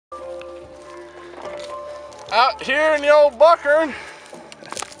Out here in the old Buckhorn,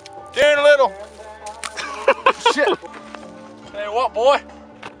 doing a little shit. Tell you what, boy,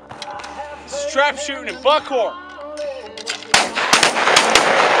 this is trap shooting in Buckhorn.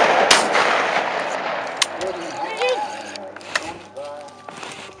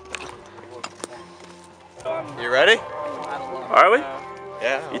 You ready? Are we?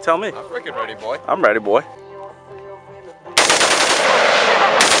 Yeah. You tell me. I'm freaking ready, boy. I'm ready, boy.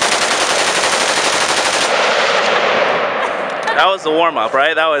 That was the warm-up,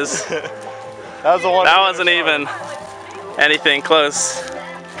 right? That was the one. That wasn't even anything close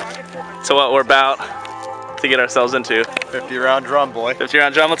to what we're about to get ourselves into. 50-round drum, boy.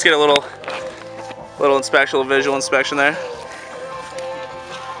 50-round drum. Let's get a little inspection, little visual inspection there.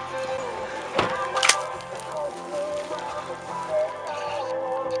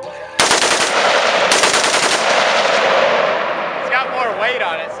 It's got more weight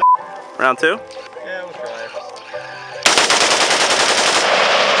on it. So. Round two. Yeah, we'll try.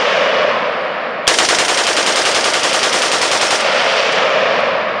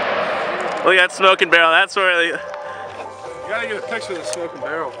 Look at that smoking barrel. That's where You gotta get a picture of the smoking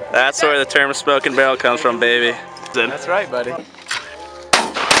barrel. That's where the term smoking barrel comes from, baby. That's right, buddy.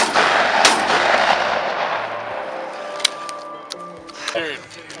 Dude,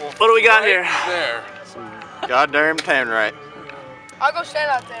 What do we got here? There. Some goddamn tannerite. I'll go stand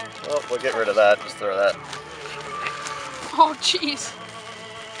out there. Well, we'll get rid of that. Just throw that. Oh, jeez.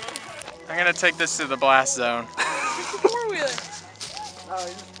 I'm gonna take this to the blast zone. Where are we at?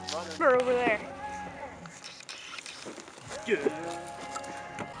 We're over there. Good.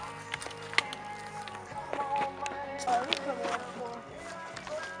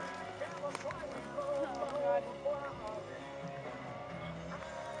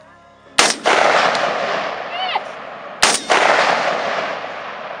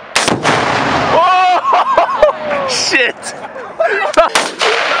 Shit!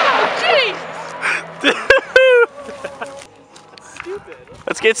 Stupid.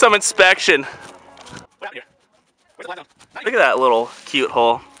 Let's get some inspection. Look at that little cute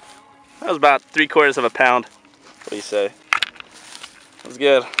hole. That was about 3/4 of a pound. What do you say? That was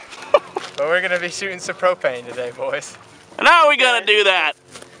good. But we're gonna be shooting some propane today, boys. And how are we gonna do that?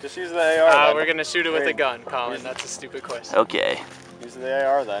 Just use the AR. We're gonna shoot it with a gun, Colin. That's a stupid question. Okay. Use the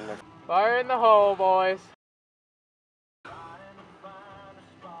AR then. Fire in the hole, boys.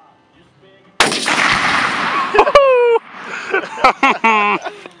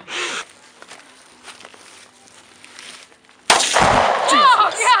 Oh,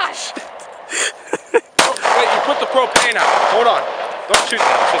 gosh! Wait, you put the propane out. Hold on. Don't shoot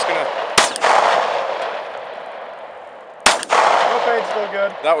that. It's just gonna... Propane's still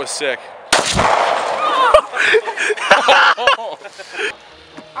good. That was sick.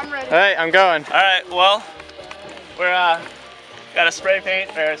 I'm ready. Hey, I'm going. All right. Well, we're got a spray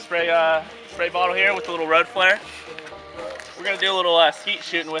paint or a spray bottle here with a little road flare. We're gonna do a little skeet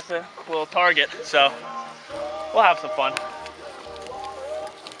shooting with a little target. So we'll have some fun.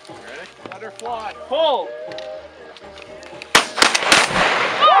 Ready? Let her fly. Pull.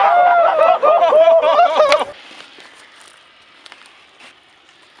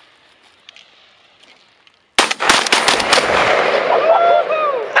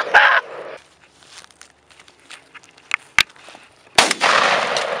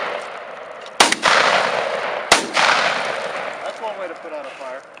 Put out a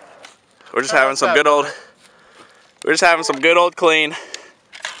fire. We're just having some good old. We're just having some good old clean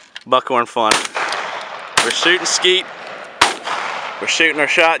buckhorn fun. We're shooting skeet. We're shooting our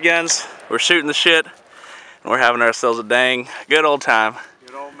shotguns. We're shooting the shit, and we're having ourselves a dang good old time.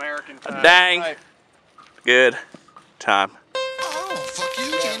 Good old American time. A dang good time. Oh, fuck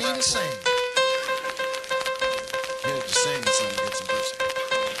you, can't even sing. Yeah, just sing this and get some pussy.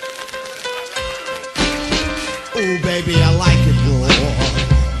 Ooh, baby, I like it.